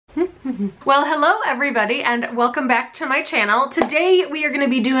Well, hello everybody and welcome back to my channel. Today we are going to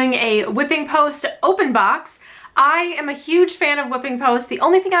be doing a Whipping Post open box. I am a huge fan of Whipping Post. The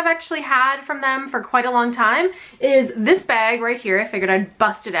only thing I've actually had from them for quite a long time is this bag right here. I figured I'd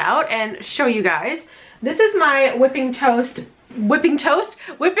bust it out and show you guys. This is my Whipping Post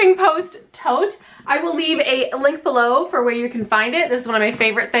tote. I will leave a link below for where you can find it. This is one of my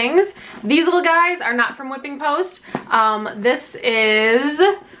favorite things. These little guys are not from Whipping Post. This is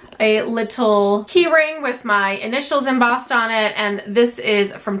a little key ring with my initials embossed on it, and this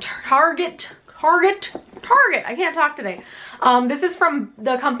is from Target. I can't talk today. This is from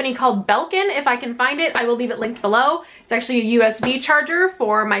the company called Belkin. If I can find it, I will leave it linked below. It's actually a USB charger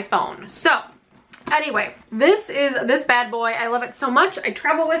for my phone. So anyway, this is this bad boy. I love it so much. I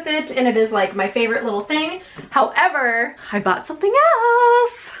travel with it and it is like my favorite little thing. However, I bought something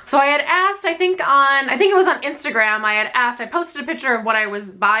else. So I had asked, I think it was on Instagram, I posted a picture of what I was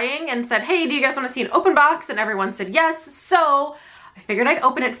buying and said, hey, do you guys want to see an open box? And everyone said yes. So I figured I'd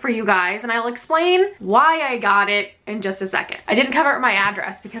open it for you guys and I'll explain why I got it in just a second. I didn't cover my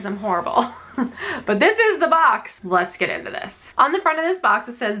address because I'm horrible. But this is the box. Let's get into this. On the front of this box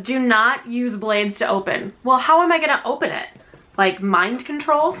it says, do not use blades to open. Well, how am I gonna open it? Like mind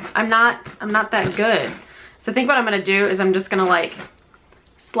control? I'm not that good. So I think what I'm gonna do is I'm just gonna like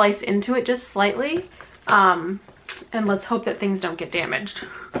slice into it just slightly. And let's hope that things don't get damaged.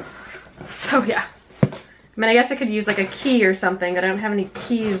 So yeah. I mean, I guess I could use like a key or something, but I don't have any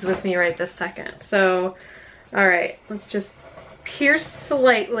keys with me right this second. So, all right, let's just pierce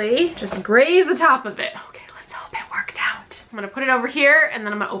slightly, just graze the top of it. Okay, let's hope it worked out. I'm gonna put it over here and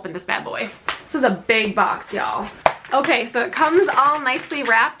then I'm gonna open this bad boy. This is a big box, y'all. Okay, so it comes all nicely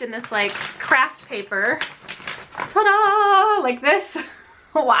wrapped in this like craft paper. Ta-da! Like this.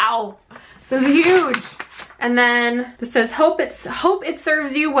 Wow, this is huge. And then this says, hope it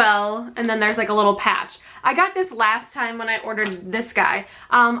serves you well. And then there's like a little patch. I got this last time when I ordered this guy.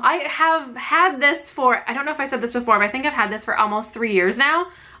 I have had this for, I don't know if I said this before, but I think I've had this for almost 3 years now.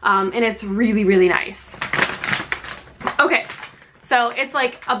 And it's really, really nice. Okay, so it's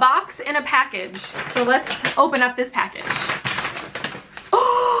like a box in a package. So let's open up this package.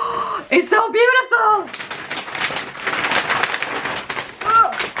 Oh, it's so beautiful.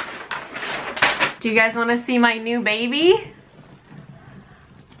 Do you guys want to see my new baby?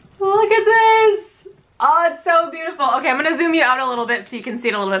 Look at this. Oh, it's so beautiful. Okay, I'm gonna zoom you out a little bit so you can see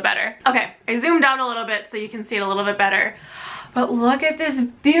it a little bit better. Okay, I zoomed out a little bit so you can see it a little bit better. But look at this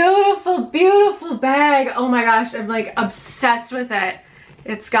beautiful, beautiful bag. Oh my gosh, I'm like obsessed with it.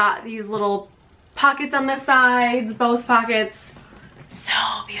 It's got these little pockets on the sides, both pockets. So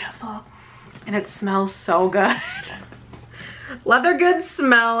beautiful. And it smells so good. Leather goods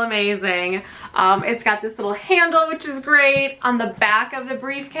smell amazing. It's got this little handle, which is great. On the back of the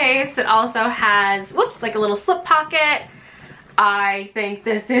briefcase, it also has, whoops, like a little slip pocket. I think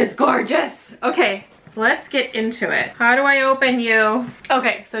this is gorgeous. Okay, let's get into it. How do I open you?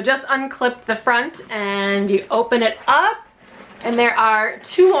 Okay, so just unclip the front and you open it up. And there are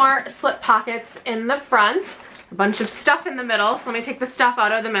 2 more slip pockets in the front. A bunch of stuff in the middle, so let me take the stuff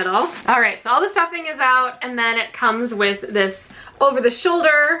out of the middle. All right, so all the stuffing is out, and then it comes with this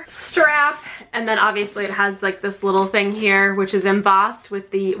over-the-shoulder strap, and then obviously it has like this little thing here, which is embossed with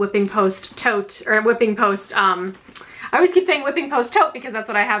the Whipping Post tote, or Whipping Post, I always keep saying Whipping Post tote because that's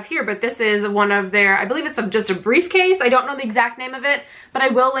what I have here, but this is one of their, I believe it's just a briefcase. I don't know the exact name of it, but I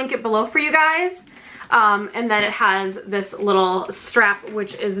will link it below for you guys. And then it has this little strap,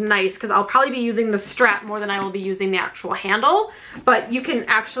 which is nice because I'll probably be using the strap more than I will be using the actual handle, but you can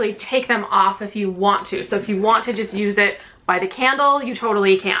actually take them off if you want to. So if you want to just use it by the candle, you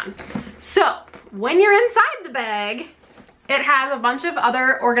totally can. So when you're inside the bag, it has a bunch of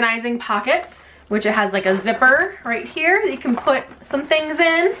other organizing pockets, which it has like a zipper right here that you can put some things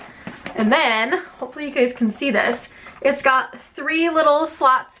in. And then, hopefully you guys can see this, it's got 3 little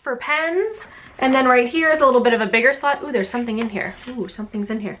slots for pens. And then right here is a little bit of a bigger slot. Ooh, there's something in here. Ooh,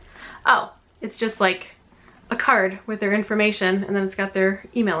 something's in here. Oh, it's just like a card with their information, and then it's got their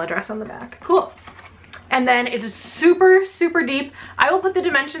email address on the back. Cool. And then it is super, super deep. I will put the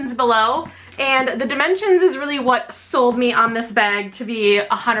dimensions below, and the dimensions is really what sold me on this bag, to be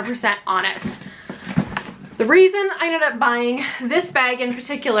 100% honest. The reason I ended up buying this bag in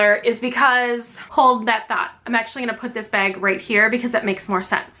particular is because, hold that thought, I'm actually gonna put this bag right here because that makes more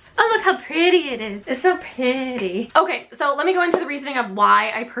sense. Oh, look how pretty it is. It's so pretty. Okay, so let me go into the reasoning of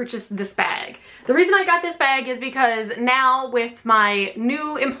why I purchased this bag. The reason I got this bag is because now with my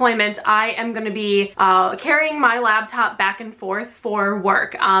new employment, I am gonna be carrying my laptop back and forth for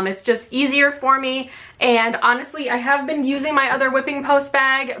work. It's just easier for me. And honestly, I have been using my other whipping post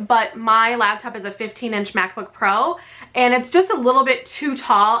bag, but my laptop is a 15-inch MacBook Pro, and it's just a little bit too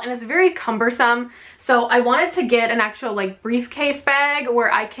tall and it's very cumbersome. So I wanted to get an actual like briefcase bag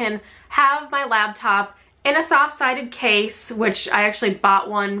where I can have my laptop in a soft-sided case, which I actually bought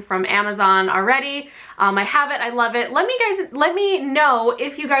one from Amazon already. I have it, I love it. Let me know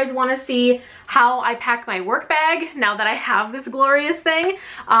if you guys want to see how I pack my work bag now that I have this glorious thing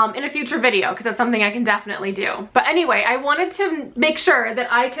in a future video, because that's something I can definitely do. But anyway, I wanted to make sure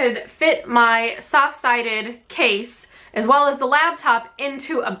that I could fit my soft-sided case as well as the laptop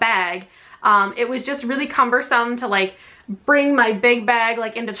into a bag. It was just really cumbersome to like bring my big bag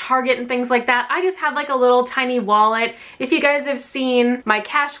like into Target and things like that. I just have like a little tiny wallet. If you guys have seen my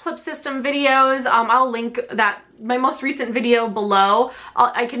cash clip system videos, I'll link that, my most recent video below.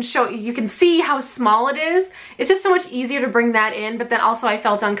 I can show you, you can see how small it is. It's just so much easier to bring that in, but then also I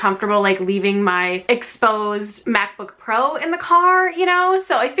felt uncomfortable like leaving my exposed MacBook Pro in the car, you know?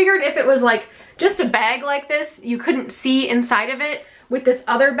 So I figured if it was like just a bag like this, you couldn't see inside of it. With this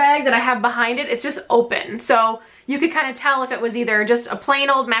other bag that I have behind it, it's just open. So you could kind of tell if it was either just a plain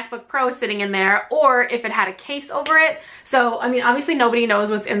old MacBook Pro sitting in there or if it had a case over it. So, I mean, obviously nobody knows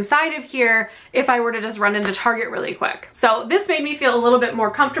what's inside of here if I were to just run into Target really quick. So this made me feel a little bit more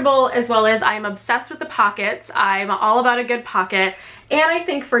comfortable, as well as I'm obsessed with the pockets. I'm all about a good pocket. And I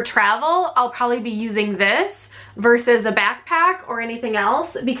think for travel, I'll probably be using this versus a backpack or anything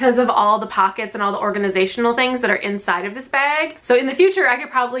else because of all the pockets and all the organizational things that are inside of this bag. So in the future, I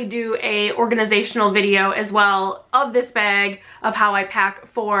could probably do a organizational video as well of this bag, of how I pack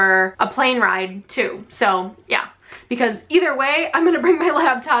for a plane ride too. So yeah, because either way, I'm gonna bring my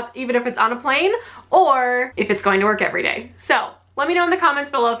laptop even if it's on a plane or if it's going to work every day. So let me know in the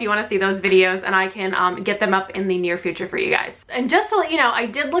comments below if you want to see those videos, and I can get them up in the near future for you guys. And just to let you know, I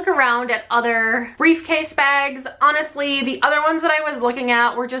did look around at other briefcase bags. Honestly, the other ones that I was looking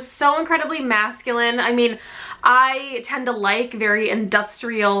at were just so incredibly masculine. I mean, I tend to like very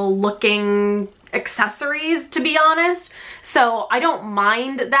industrial looking accessories, to be honest. So I don't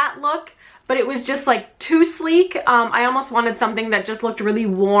mind that look, but it was just like too sleek. I almost wanted something that just looked really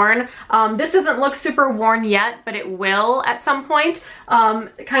worn. This doesn't look super worn yet, but it will at some point.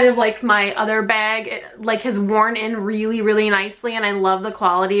 Kind of like my other bag, it like has worn in really, really nicely, and I love the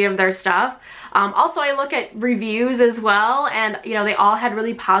quality of their stuff. Also, I look at reviews as well, and you know, they all had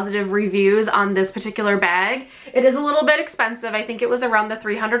really positive reviews on this particular bag. It is a little bit expensive. I think it was around the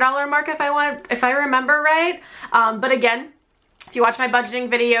 $300 mark if I remember right. But again, if you watch my budgeting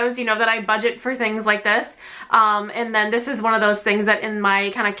videos, you know that I budget for things like this. And then this is one of those things that in my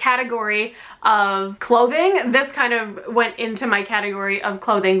kind of category of clothing, this kind of went into my category of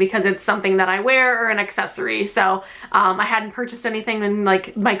clothing because it's something that I wear or an accessory. So I hadn't purchased anything in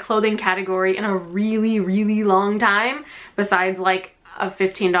like my clothing category in a really, really long time, besides like a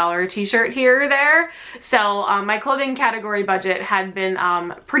 $15 t-shirt here or there. So my clothing category budget had been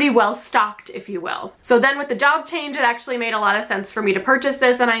pretty well stocked, if you will. So then with the job change, it actually made a lot of sense for me to purchase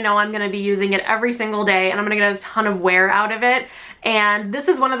this, and I know I'm going to be using it every single day, and I'm going to get a ton of wear out of it. And this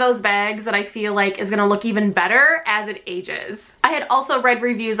is one of those bags that I feel like is going to look even better as it ages. I had also read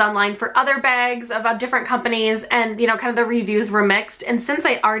reviews online for other bags of different companies, and you know, kind of the reviews were mixed. And since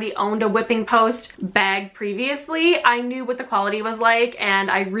I already owned a whipping post bag previously, I knew what the quality was like, and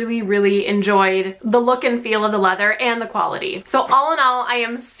I really, really enjoyed the look and feel of the leather and the quality. So all in all, I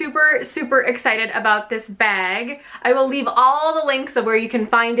am super, super excited about this bag. I will leave all the links of where you can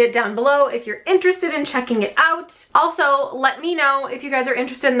find it down below if you're interested in checking it out. Also, let me know if you guys are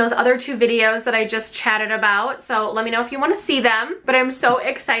interested in those other two videos that I just chatted about. So let me know if you want to see them. But I'm so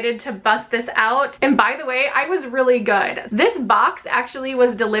excited to bust this out. And by the way, I was really good. This box actually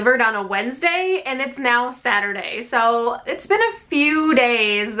was delivered on a Wednesday, and it's now Saturday. So it's been a few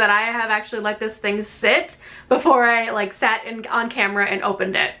days that I have actually let this thing sit before I like sat on camera and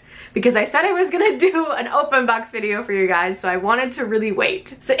opened it, because I said I was gonna do an open box video for you guys, so I wanted to really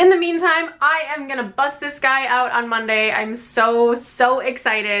wait. So in the meantime, I am gonna bust this guy out on Monday. I'm so, so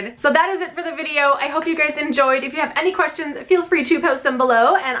excited. So that is it for the video. I hope you guys enjoyed. If you have any questions, feel free to post them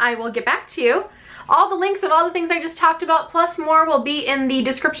below and I will get back to you. All the links of all the things I just talked about plus more will be in the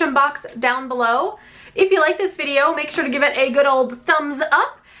description box down below. If you like this video, make sure to give it a good old thumbs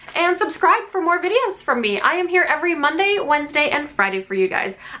up. and subscribe for more videos from me. I am here every Monday, Wednesday, and Friday for you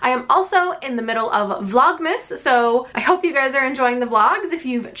guys. I am also in the middle of Vlogmas, so I hope you guys are enjoying the vlogs. If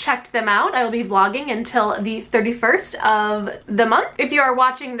you've checked them out, I will be vlogging until the 31st of the month. If you are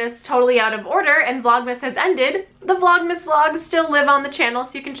watching this totally out of order and Vlogmas has ended, the Vlogmas vlogs still live on the channel,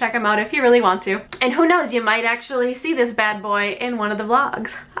 so you can check them out if you really want to. And who knows, you might actually see this bad boy in one of the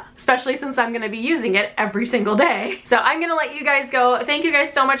vlogs, especially since I'm gonna be using it every single day. So I'm gonna let you guys go. Thank you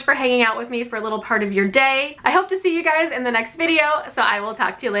guys so much for hanging out with me for a little part of your day. I hope to see you guys in the next video, so I will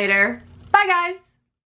talk to you later. Bye guys!